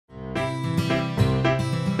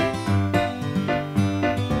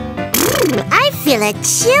I feel a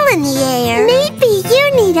chill in the air. Maybe you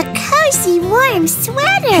need a cozy, warm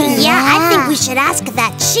sweater. Yeah, I think we should ask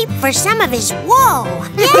that sheep for some of his wool.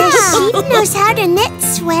 Yeah, the sheep knows how to knit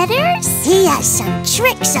sweaters. He has some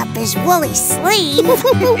tricks up his woolly sleeve.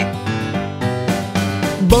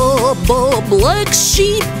 Baa Baa, black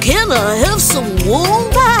sheep, can I have some wool?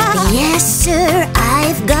 Yes, sir,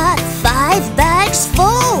 I've got 5 bags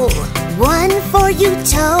full. 1 for you,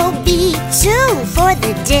 Toby, 2 for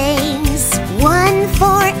the dames, 1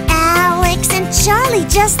 for Alex and Charlie,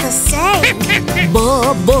 just the same.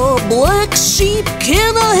 Baa Baa, black sheep,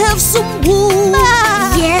 can I have some wool?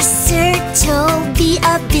 Yes, sir, Toby,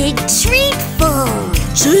 a big treat full.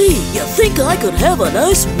 Gee, you think I could have a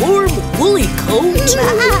nice warm woolly coat?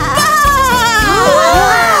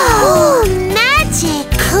 Wow! Magic!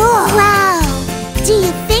 Cool! Wow! Do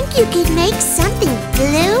you think you could make something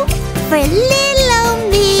blue for little old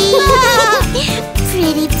me?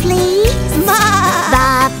 Pretty please?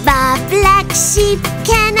 Baa Baa, black sheep,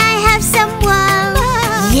 can I have some wool?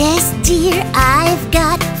 Yes, dear, I've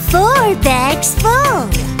got 4 bags full.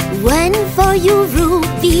 1 for you,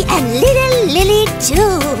 Ruby, and little Lily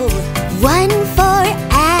too. 1 for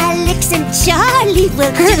Alex and Charlie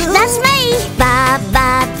will do. That's me! Baa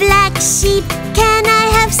Baa, black sheep, can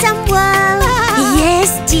I have some wool?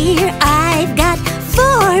 Yes, dear, I've got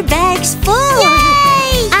 4 bags full.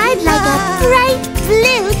 Yay! I'd like a bright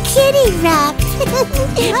blue kitty wrap.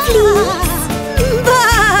 Please.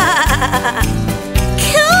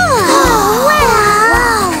 Cool! Oh,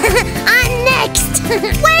 wow! I'm next!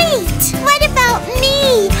 Wait! What about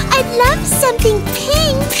me? I'd love something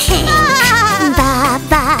pink! Baa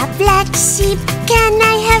Baa, black sheep, can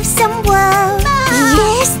I have some wool?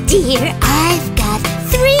 Yes, dear, I've got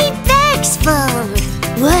 3 bags full.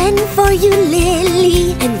 1 for you,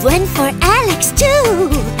 Lily, and 1 for Alex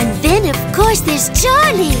too. And then, of course, there's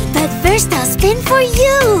Charlie. But first, I'll spin for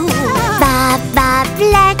you. Baa Baa,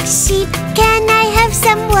 black sheep, can I have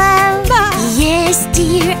some wool? Yes,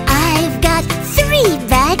 dear, I've got 3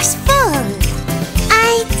 bags full.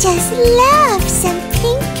 I just love some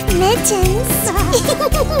pink mittens.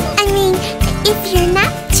 I mean, if you're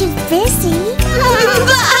not too busy.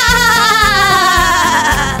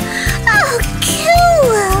 Oh, cool!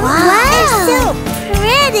 Wow. They're so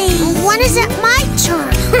pretty. When is it my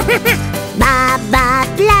turn? Baa Baa,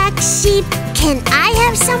 black sheep, can I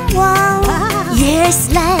have some wool? Yes,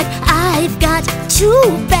 lad, I've got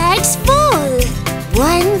 2 bags full.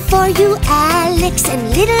 1 for you, Alex, and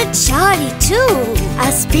little Charlie too.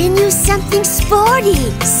 I'll spin you something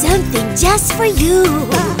sporty, something just for you.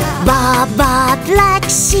 Baa Baa, black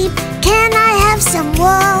sheep, can I have some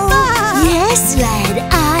wool? Yes, lad,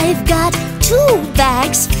 I've got 2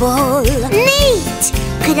 bags full. Neat!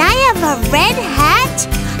 Could I have a red hat?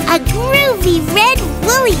 A groovy red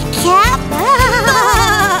woolly cap?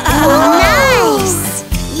 Nice!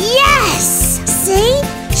 Yes! See?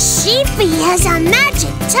 Sheepy has a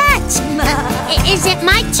magic touch. Is it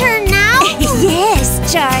my turn now? Yes,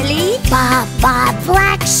 Charlie. Baa Baa,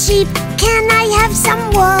 black sheep, can I have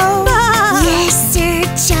some wool? Yes, sir,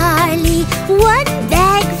 Charlie. 1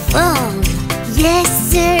 bag full. Yes,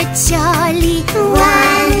 sir, Charlie.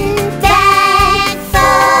 1 bag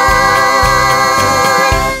full.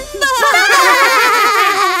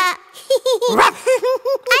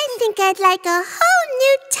 I think I'd like a whole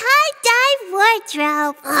new tie-dye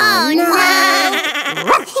wardrobe. Oh, no.